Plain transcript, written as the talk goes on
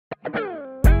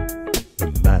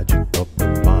The magic of the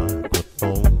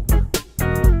microphone.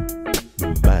 The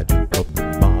magic of the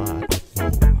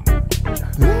microphone.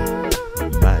 The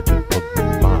magic of the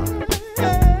microphone.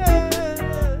 The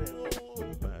magic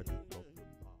of the microphone.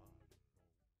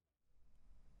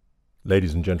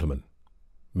 Ladies and gentlemen,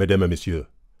 mesdames et messieurs,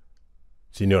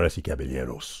 señoras y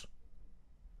caballeros,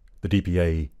 the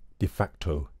DPA de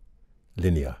facto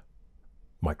linear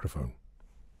microphone.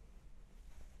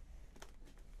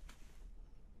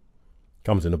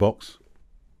 Comes in a box,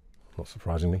 not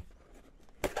surprisingly.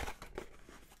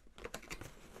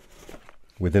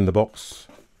 Within the box,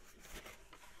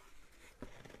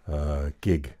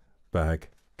 gig bag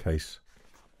case.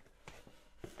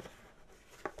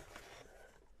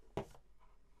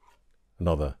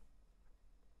 Another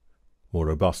more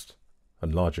robust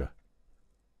and larger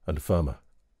and firmer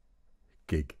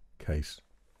gig case.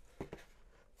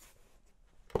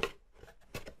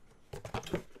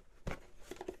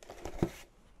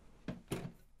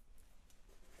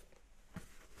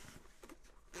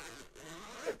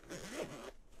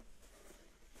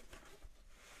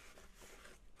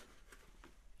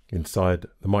 Inside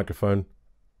the microphone,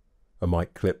 a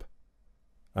mic clip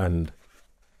and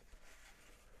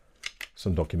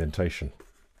some documentation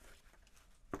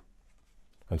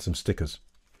and some stickers.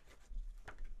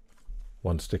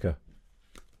 One sticker,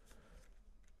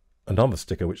 another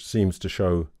sticker which seems to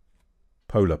show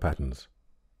polar patterns.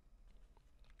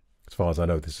 As far as I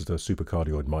know, this is a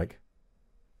supercardioid mic.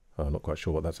 I'm not quite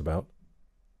sure what that's about.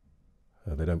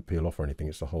 They don't peel off or anything.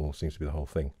 It's the whole, seems to be the whole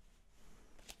thing.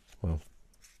 Well,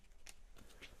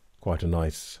 quite a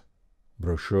nice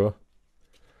brochure,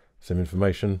 some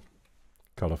information,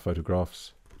 colour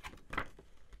photographs,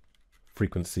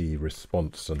 frequency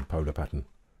response and polar pattern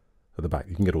at the back.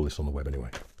 You can get all this on the web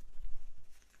anyway.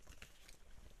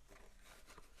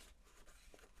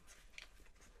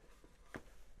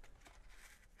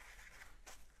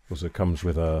 Also comes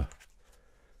with a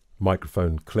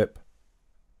microphone clip,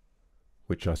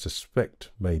 which I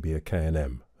suspect may be a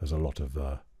K&M, as a lot of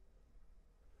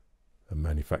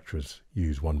manufacturers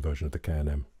use one version of the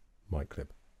K&M mic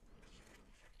clip.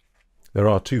 There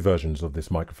are two versions of this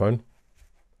microphone.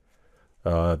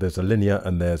 There's a linear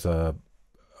and there's a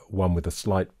one with a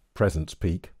slight presence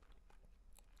peak.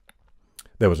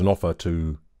 There was an offer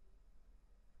to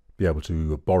be able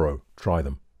to try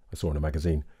them. I saw in a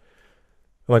magazine.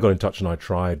 And I got in touch and I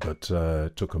tried, but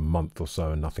it took a month or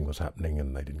so and nothing was happening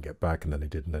and they didn't get back, and then they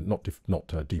did, and then not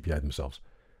DPA themselves,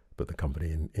 but the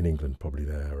company in England, probably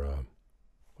their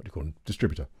what do you call them,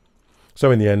 distributor. So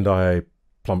in the end I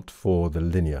plumped for the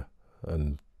linear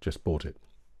and just bought it.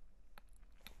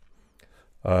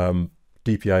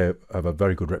 DPA have a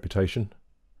very good reputation,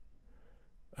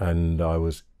 and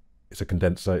it's a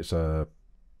condenser, it's a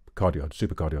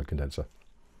supercardioid condenser.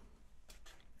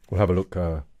 We'll have a look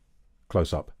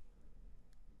close up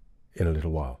in a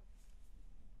little while.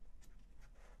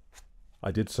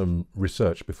 I did some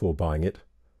research before buying it,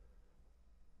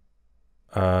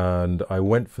 and I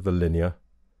went for the linear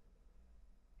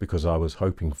because I was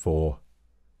hoping for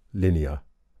linear.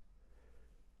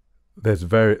 There's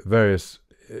various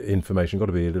information, got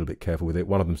to be a little bit careful with it.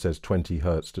 One of them says 20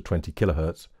 hertz to 20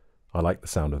 kilohertz. I like the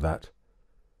sound of that,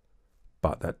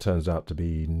 but that turns out to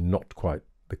be not quite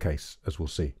the case, as we'll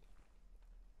see.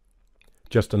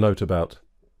 Just a note about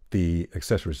the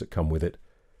accessories that come with it.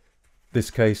 This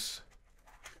case,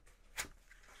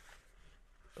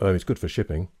 it's good for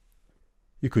shipping.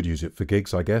 You could use it for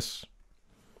gigs, I guess.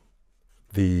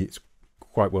 It's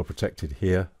quite well protected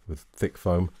here with thick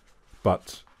foam,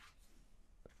 but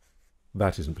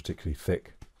that isn't particularly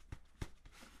thick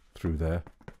through there,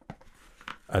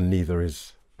 and neither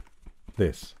is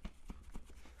this.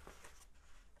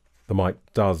 The mic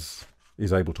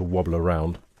is able to wobble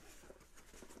around.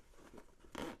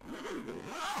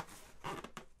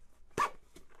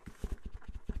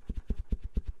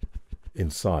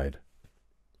 Inside.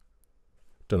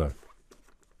 Don't know.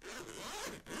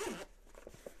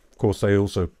 Of course, they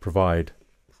also provide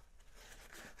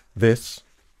this,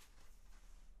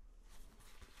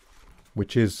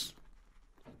 which is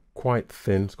quite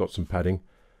thin. It's got some padding.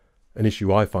 An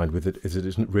issue I find with it is it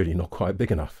isn't really not quite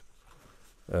big enough.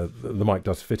 The mic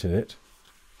does fit in it.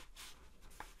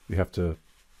 You have to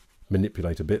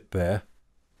manipulate a bit there.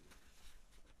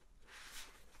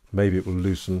 Maybe it will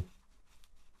loosen.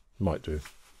 Might do.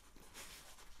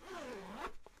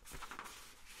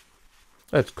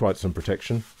 That's quite some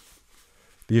protection.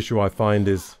 The issue I find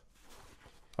is,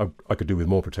 I could do with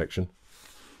more protection,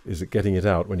 is that getting it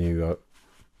out when you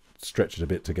stretch it a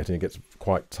bit to get in, it gets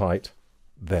quite tight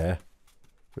there,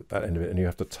 at that end of it, and you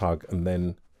have to tug, and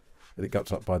then it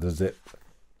gets up by the zip,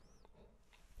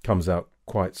 comes out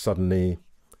quite suddenly,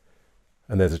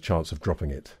 and there's a chance of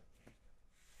dropping it.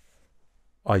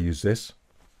 I use this,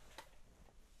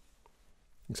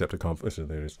 except I can't. Listen,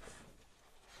 there it is.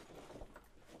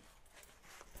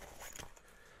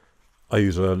 I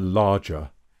use a larger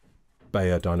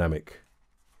Bayer dynamic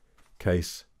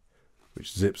case,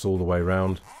 which zips all the way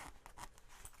around,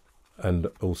 and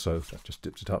also that just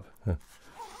dips it up.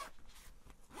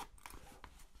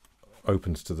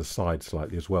 Opens to the side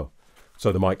slightly as well,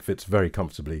 so the mic fits very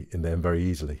comfortably in there and very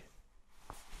easily.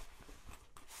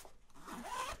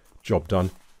 Job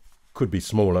done. Could be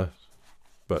smaller,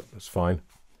 but it's fine.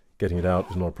 Getting it out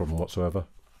is not a problem whatsoever.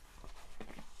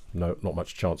 No, not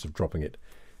much chance of dropping it.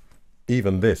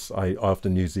 Even this, I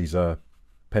often use these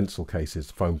pencil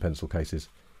cases, foam pencil cases,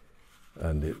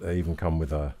 and they even come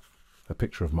with a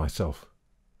picture of myself.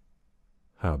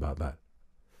 How about that?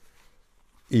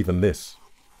 Even this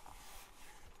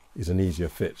is an easier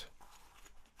fit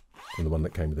than the one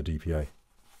that came with the DPA.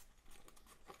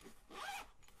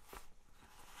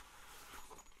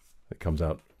 It comes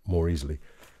out more easily.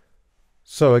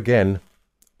 So again,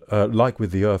 like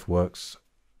with the Earthworks,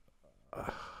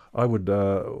 I would...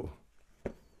 am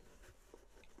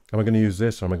I going to use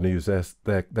this, or am I going to use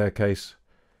their case?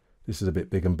 This is a bit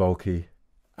big and bulky,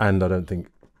 and I don't think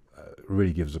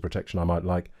really gives the protection I might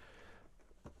like.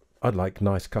 I'd like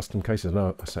nice custom cases.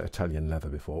 No, I said Italian leather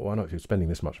before. Why not, if you're spending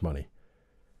this much money?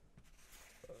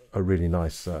 A really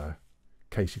nice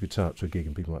case you could turn up to a gig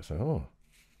and people might say, oh,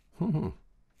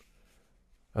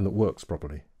 and that works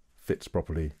properly, fits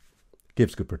properly,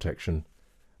 gives good protection,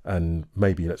 and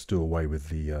maybe let's do away with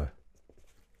the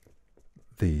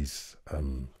these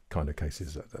kind of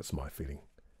cases. That's my feeling.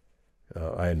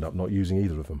 I end up not using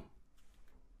either of them.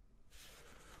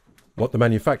 What the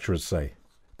manufacturers say.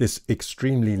 This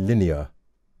extremely linear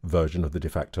version of the de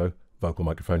facto vocal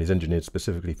microphone is engineered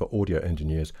specifically for audio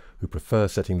engineers who prefer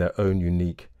setting their own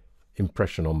unique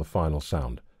impression on the final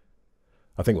sound.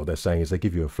 I think what they're saying is they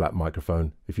give you a flat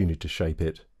microphone. If you need to shape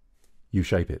it, you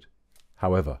shape it.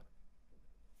 However,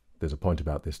 there's a point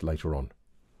about this later on.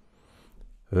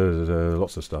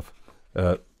 Lots of stuff.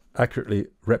 Accurately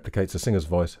replicates a singer's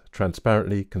voice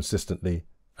transparently, consistently,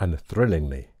 and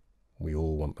thrillingly. We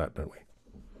all want that, don't we?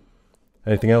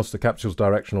 Anything else? The capsule's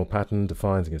directional pattern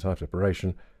defines the guitar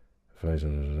separation.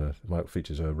 The mic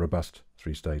features a robust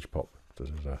 3-stage pop.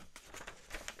 The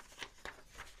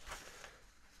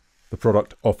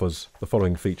product offers the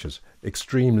following features: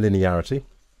 extreme linearity,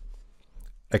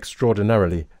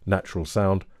 extraordinarily natural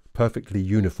sound, perfectly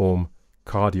uniform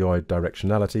cardioid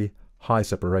directionality, high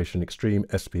separation, extreme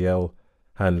SPL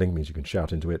handling, means you can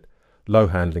shout into it, low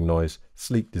handling noise,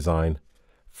 sleek design,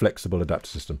 flexible adapter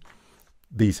system.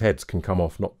 These heads can come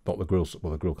off, not the grills,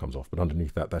 well the grill comes off, but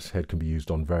underneath that head can be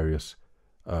used on various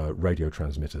radio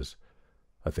transmitters,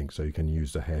 I think, so you can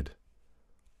use the head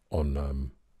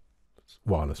on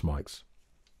wireless mics.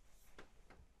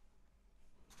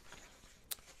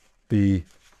 The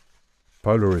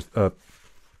polar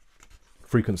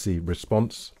frequency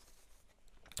response,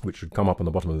 which should come up on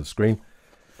the bottom of the screen.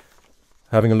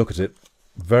 Having a look at it,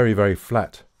 very, very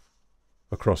flat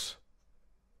across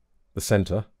the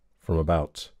center from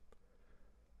about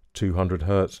 200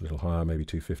 hertz, a little higher, maybe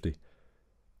 250,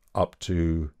 up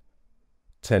to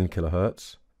 10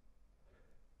 kilohertz,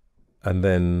 and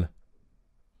then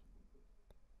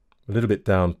a little bit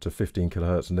down to 15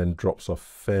 kilohertz, and then drops off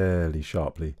fairly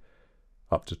sharply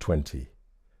up to 20.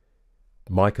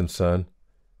 My concern,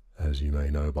 as you may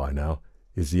know by now,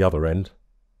 is the other end,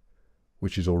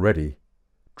 which is already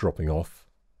dropping off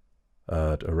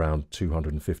at around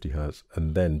 250 hertz,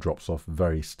 and then drops off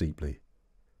very steeply.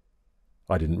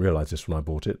 I didn't realize this when I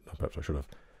bought it. Perhaps I should have.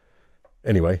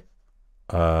 Anyway,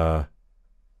 so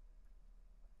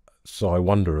I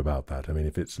wonder about that. I mean,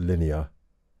 if it's linear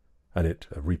and it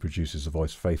reproduces the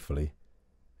voice faithfully,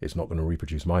 it's not going to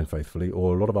reproduce mine faithfully,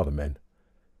 or a lot of other men.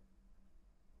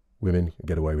 Women can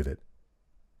get away with it.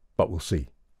 But we'll see.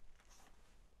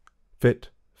 Fit,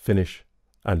 finish,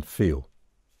 and feel.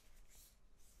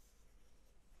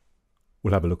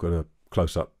 We'll have a look at a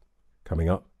close-up coming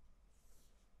up.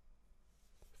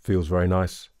 Feels very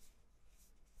nice.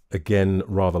 Again,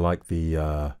 rather like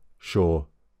the Shure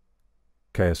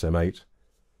SM58.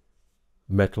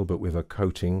 Metal, but with a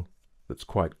coating that's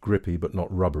quite grippy but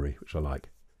not rubbery, which I like.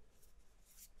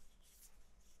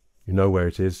 You know where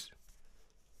it is.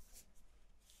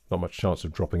 Not much chance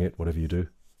of dropping it, whatever you do.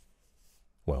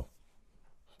 Well,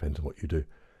 depends on what you do.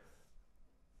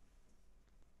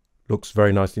 Looks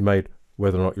very nicely made.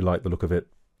 Whether or not you like the look of it,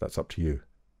 that's up to you.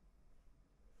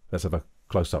 Let's have a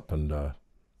close-up and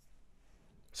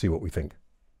see what we think.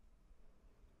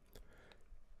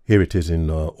 Here it is in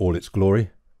all its glory.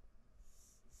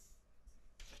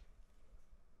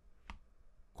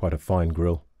 Quite a fine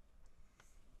grill.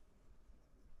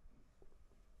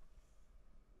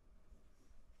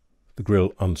 The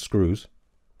grill unscrews.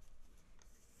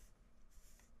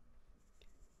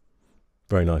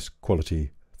 Very nice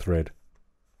quality thread.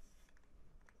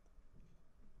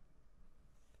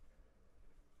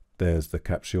 There's the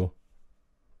capsule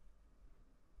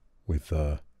with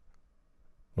not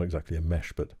exactly a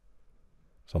mesh, but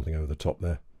something over the top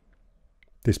there.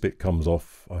 This bit comes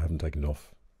off. I haven't taken it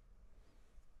off.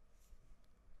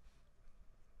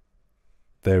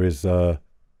 There is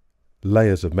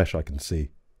layers of mesh I can see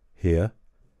here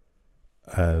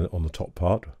and on the top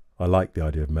part. I like the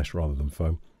idea of mesh rather than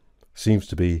foam. Seems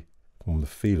to be, from the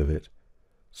feel of it,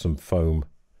 some foam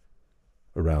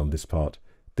around this part.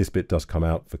 This bit does come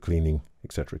out for cleaning,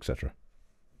 etc., etc.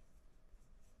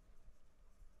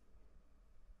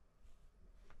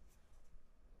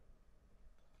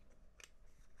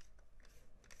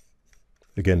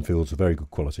 Again, feels a very good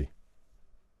quality.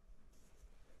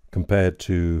 Compared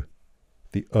to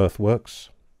the Earthworks,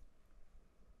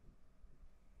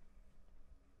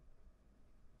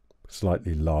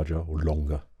 slightly larger or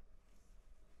longer.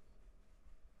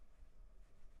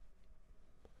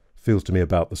 Feels to me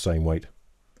about the same weight.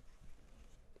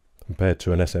 Compared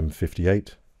to an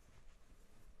SM58,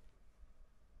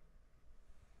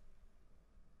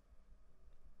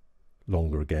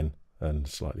 longer again and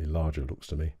slightly larger, looks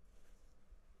to me.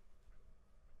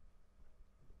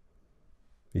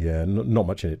 Yeah, not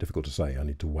much in it, difficult to say. I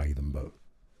need to weigh them both.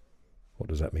 What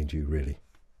does that mean to you, really?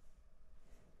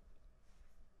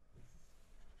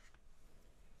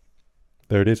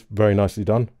 There it is, very nicely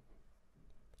done.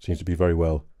 Seems to be very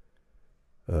well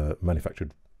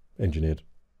manufactured, engineered.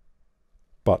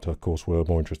 But, of course, we're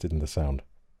more interested in the sound.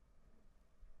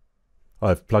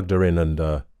 I've plugged her in,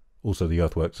 and also the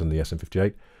Earthworks and the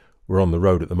SM58. We're on the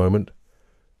road at the moment.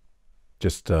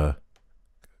 Just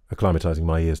acclimatizing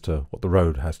my ears to what the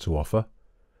road has to offer.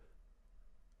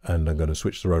 And I'm going to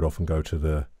switch the road off and go to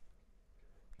the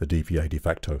DPA de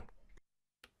facto.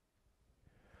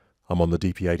 I'm on the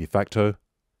DPA de facto.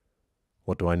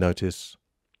 What do I notice?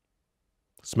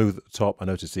 Smooth at the top. I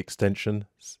notice the extension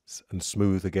and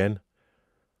smooth again.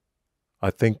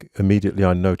 I think immediately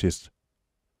I noticed,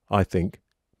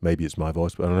 maybe it's my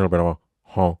voice, but a little bit of a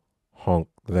honk, honk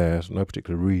there. There's no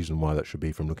particular reason why that should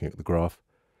be from looking at the graph.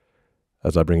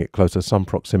 As I bring it closer, some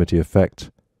proximity effect,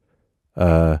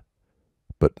 but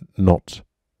not,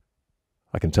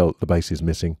 I can tell that the bass is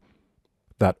missing.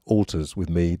 That alters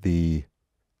with me the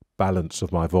balance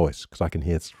of my voice, because I can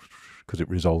hear, because it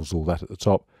resolves all that at the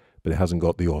top, but it hasn't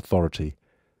got the authority.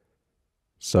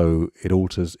 So it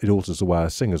alters the way I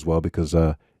sing as well, because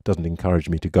it doesn't encourage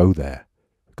me to go there,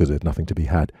 because there's nothing to be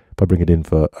had. If I bring it in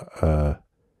for,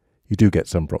 you do get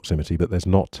some proximity, but there's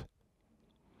not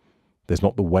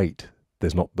the weight,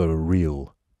 there's not the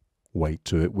real weight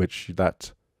to it, which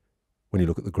that, when you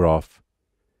look at the graph,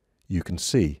 you can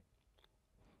see.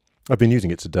 I've been using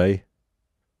it today.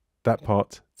 That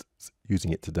part,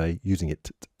 using it today, using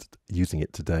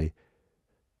it today,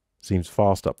 seems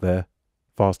fast up there,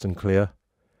 fast and clear.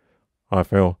 I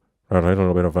feel a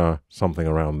little bit of something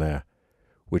around there,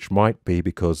 which might be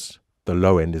because the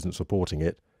low end isn't supporting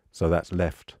it, so that's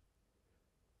left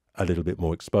a little bit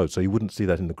more exposed. So you wouldn't see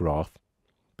that in the graph,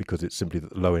 because it's simply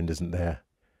that the low end isn't there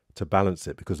to balance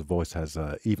it, because the voice has,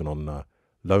 even on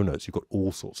low notes, you've got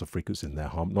all sorts of frequencies in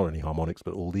there, not only harmonics,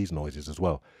 but all these noises as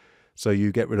well. So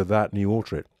you get rid of that and you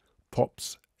alter it.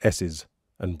 Pops, S's,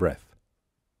 and breath.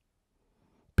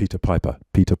 Peter Piper,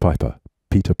 Peter Piper,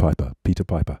 Peter Piper, Peter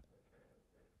Piper.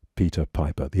 Peter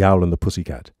Piper, the owl and the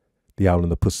pussycat. The owl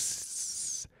and the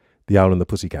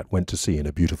pussycat went to sea in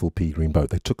a beautiful pea green boat.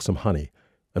 They took some honey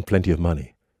and plenty of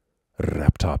money,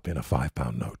 wrapped up in a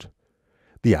 £5 note.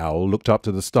 The owl looked up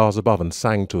to the stars above and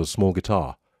sang to a small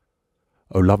guitar.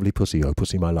 Oh lovely pussy, oh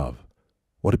pussy my love,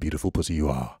 what a beautiful pussy you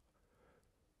are.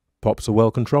 Pops are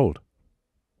well controlled.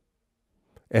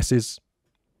 S's,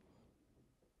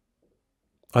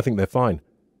 I think they're fine.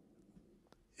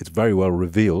 It's very well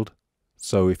revealed.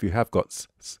 So if you have got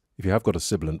a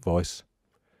sibilant voice,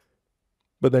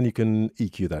 but then you can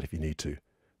EQ that if you need to.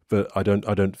 But I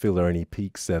don't feel there are any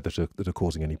peaks there that are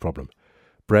causing any problem.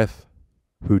 Breath,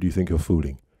 who do you think you're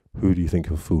fooling? Who do you think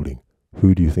you're fooling?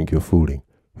 Who do you think you're fooling?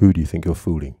 Who do you think you're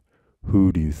fooling?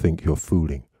 Who do you think you're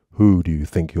fooling? Who do you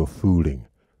think you're fooling?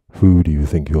 Who do you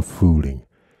think you're fooling?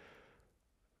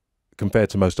 Compared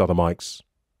to most other mics,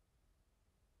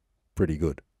 pretty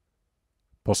good.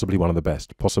 Possibly one of the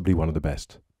best, possibly one of the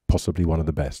best, possibly one of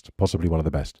the best, possibly one of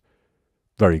the best.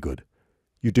 Very good.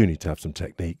 You do need to have some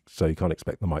technique, so you can't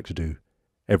expect the mic to do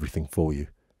everything for you.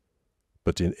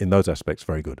 But in those aspects,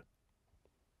 very good.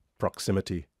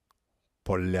 Proximity,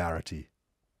 polarity,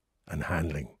 and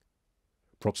handling.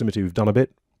 Proximity we've done a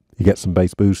bit. You get some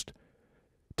bass boost.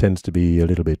 Tends to be a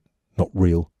little bit not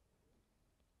real.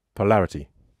 Polarity.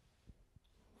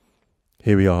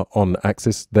 Here we are on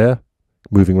axis there.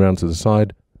 Moving round to the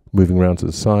side. Moving round to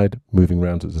the side. Moving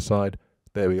round to the side.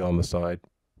 There we are on the side.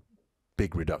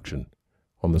 Big reduction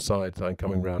on the side. So I'm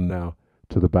coming round now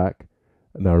to the back.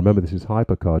 Now remember, this is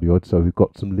hypercardioid, so we've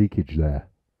got some leakage there.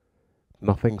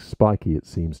 Nothing spiky, it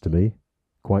seems to me.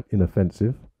 Quite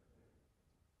inoffensive.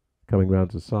 Coming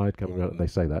round to the side, coming round, and they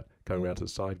say that. Coming round to the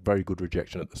side, very good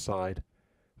rejection at the side.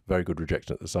 Very good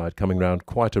rejection at the side. Coming round,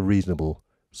 quite a reasonable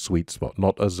sweet spot.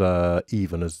 Not as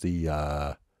even as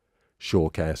the Shure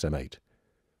SM58,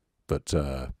 but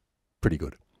pretty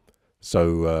good.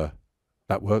 So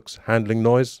that works. Handling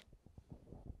noise.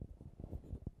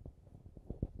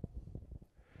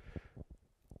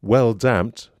 Well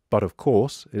damped, but of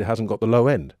course it hasn't got the low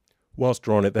end. Whilst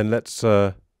we're on it, then let's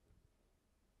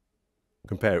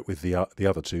compare it with the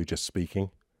other two, just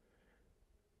speaking.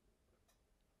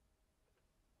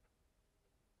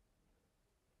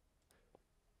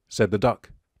 Said the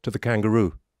duck to the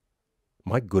kangaroo,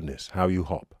 "My goodness, how you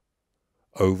hop,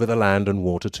 over the land and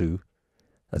water too,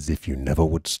 as if you never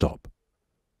would stop.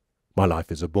 My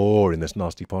life is a bore in this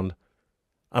nasty pond,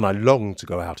 and I long to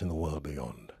go out in the world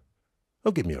beyond.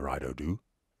 Oh, give me a ride, oh do,"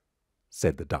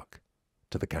 said the duck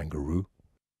to the kangaroo.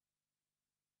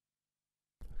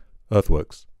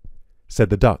 Earthworks. Said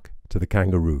the duck to the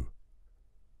kangaroo.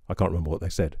 I can't remember what they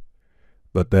said,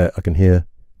 but there I can hear,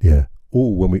 yeah. Oh,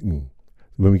 when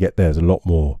we get there, there's a lot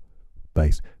more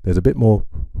bass. There's a bit more,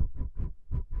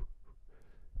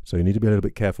 so you need to be a little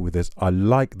bit careful with this. I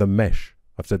like the mesh.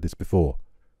 I've said this before.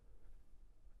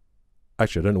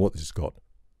 Actually, I don't know what this has got,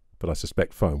 but I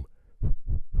suspect foam.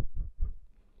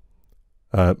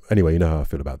 Anyway, you know how I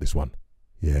feel about this one.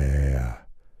 Yeah.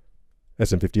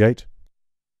 SM58.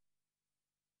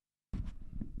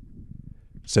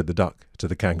 Said the duck to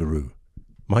the kangaroo,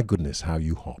 "My goodness, how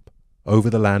you hop, over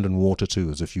the land and water too,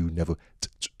 as if you never,"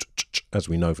 as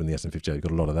we know from the SM58, you've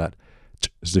got a lot of that,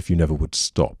 as if you never would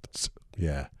stop.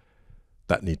 Yeah,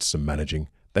 that needs some managing.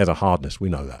 There's a hardness, we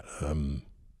know that.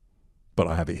 But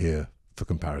I have it here for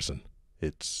comparison.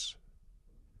 It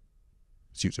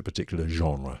suits a particular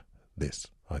genre, this,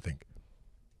 I think.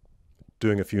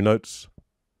 Doing a few notes,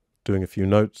 doing a few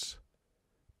notes,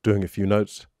 doing a few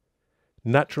notes.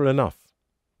 Natural enough.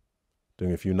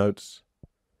 Doing a few notes.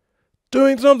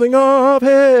 Doing something up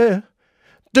here.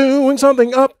 Doing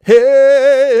something up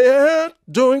here.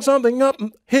 Doing something up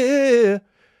here.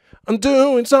 I'm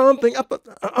doing something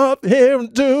up here. I'm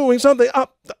doing something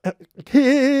up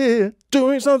here.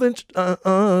 Doing something.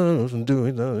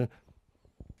 Doing something.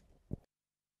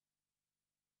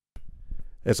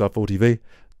 SR40V.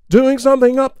 Doing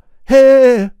something up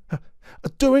here.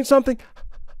 Doing something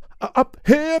up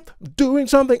here. Doing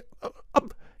something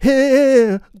up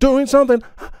here. Doing something.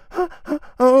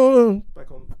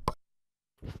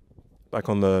 Back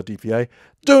on the DPA.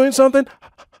 Doing something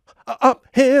up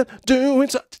here. Doing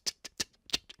something.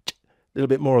 A little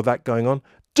bit more of that going on.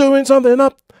 Doing something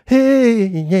up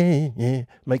here.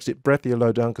 Makes it breathier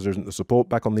low down because there isn't the support.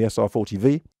 Back on the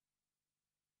SR40V.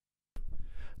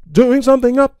 Doing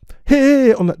something up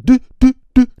here on that do, do,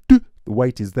 do, do. The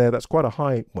weight is there. That's quite a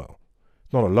high, well,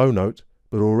 not a low note,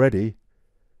 but already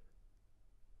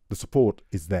the support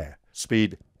is there.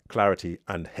 Speed, clarity,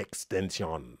 and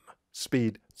extension.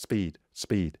 Speed, speed,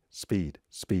 speed, speed,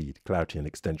 speed, clarity and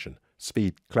extension.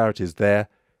 Speed, clarity is there.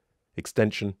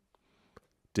 Extension,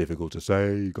 difficult to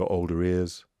say. You got older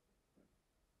ears.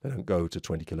 They don't go to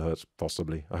 20 kilohertz,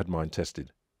 possibly. I had mine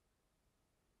tested.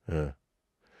 Yeah.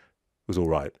 It was all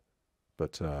right,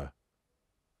 but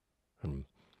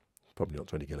probably not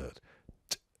 20 kilohertz.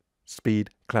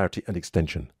 Speed, clarity, and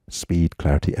extension. Speed,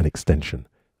 clarity, and extension.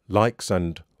 Likes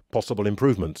and possible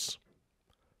improvements.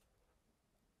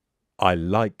 I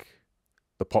like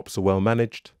the pops are well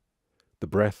managed. The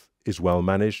breath is well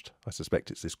managed. I suspect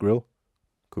it's this grill.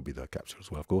 Could be the capsule as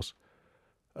well, of course.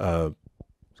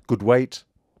 Good weight.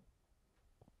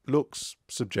 Looks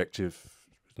subjective.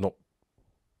 Not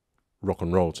rock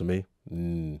and roll to me.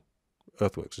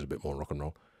 Earthworks is a bit more rock and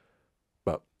roll,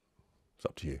 but it's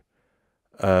up to you.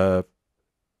 The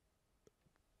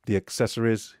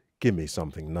accessories, give me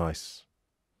something nice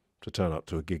to turn up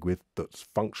to a gig with that's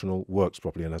functional, works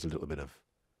properly, and has a little bit of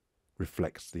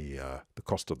reflects the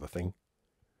cost of the thing.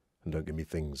 And don't give me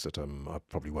things that I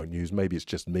probably won't use. Maybe it's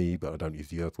just me, but I don't use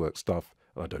the Earthworks stuff,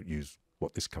 and I don't use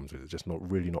what this comes with. It's just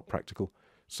not practical.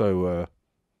 So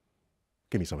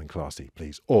Give me something classy,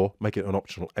 please. Or make it an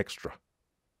optional extra.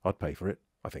 I'd pay for it,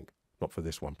 I think. Not for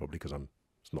this one, probably, because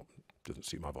doesn't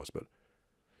suit my voice, but...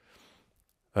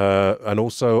 and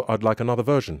also, I'd like another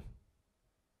version.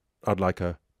 I'd like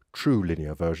a true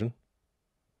linear version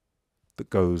that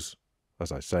goes,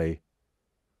 as I say,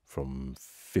 from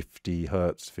 50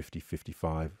 hertz, 50,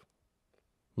 55,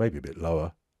 maybe a bit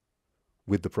lower.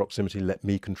 With the proximity, let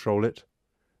me control it,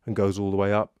 and goes all the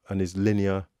way up and is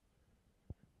linear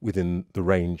within the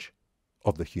range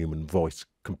of the human voice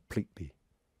completely.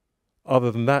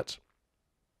 Other than that,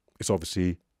 it's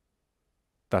obviously,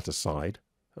 that aside,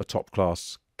 a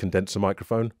top-class condenser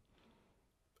microphone.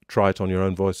 Try it on your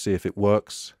own voice, see if it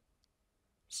works.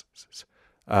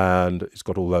 And it's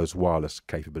got all those wireless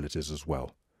capabilities as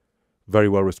well. Very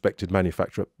well respected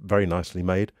manufacturer, very nicely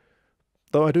made.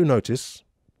 Though I do notice,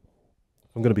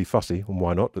 I'm going to be fussy, and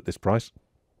why not, at this price.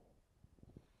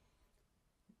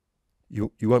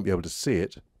 You won't be able to see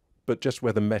it, but just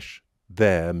where the mesh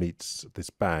there meets this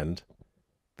band,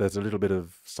 there's a little bit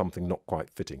of something not quite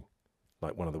fitting.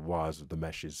 Like one of the wires of the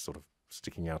mesh is sort of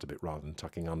sticking out a bit rather than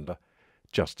tucking under.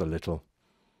 Just a little.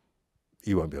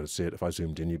 You won't be able to see it. If I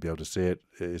zoomed in, you'd be able to see it.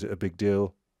 Is it a big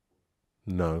deal?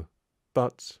 No.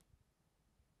 But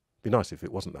it'd be nice if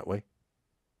it wasn't that way.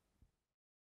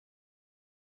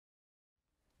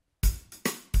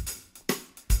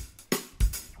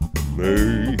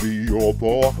 Maybe you're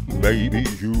poor, maybe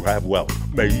you have wealth,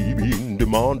 maybe in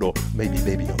demand or maybe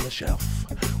baby on the shelf.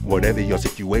 Whatever your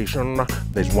situation,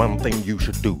 there's one thing you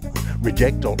should do.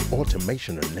 Reject all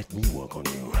automation and let me work on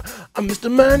you. I'm Mr.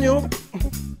 Manual.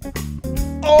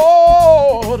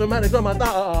 Oh, automatic on my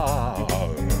dog.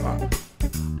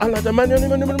 I like the manual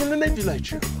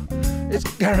manipulate you. It's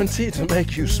guaranteed to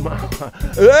make you smile.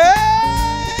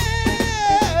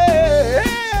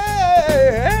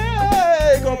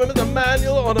 They call me Mr.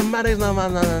 Manual, automatic.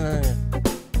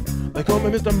 They call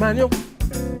me Mr. Manual.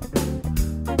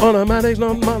 Automatics,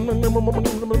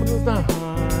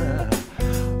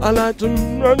 I like to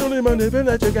manually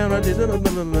manipulate you, guaranteed to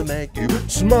make you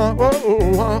smile.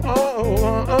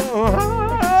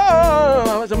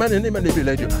 I manually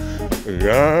manipulate you,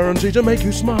 guaranteed to make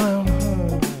you smile.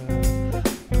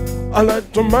 I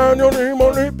like to manually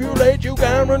manipulate you,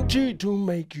 guaranteed to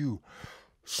make you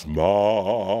smile.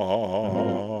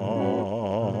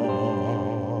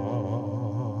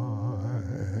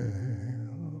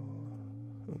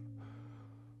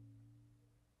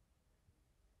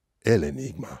 El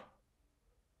Enigma.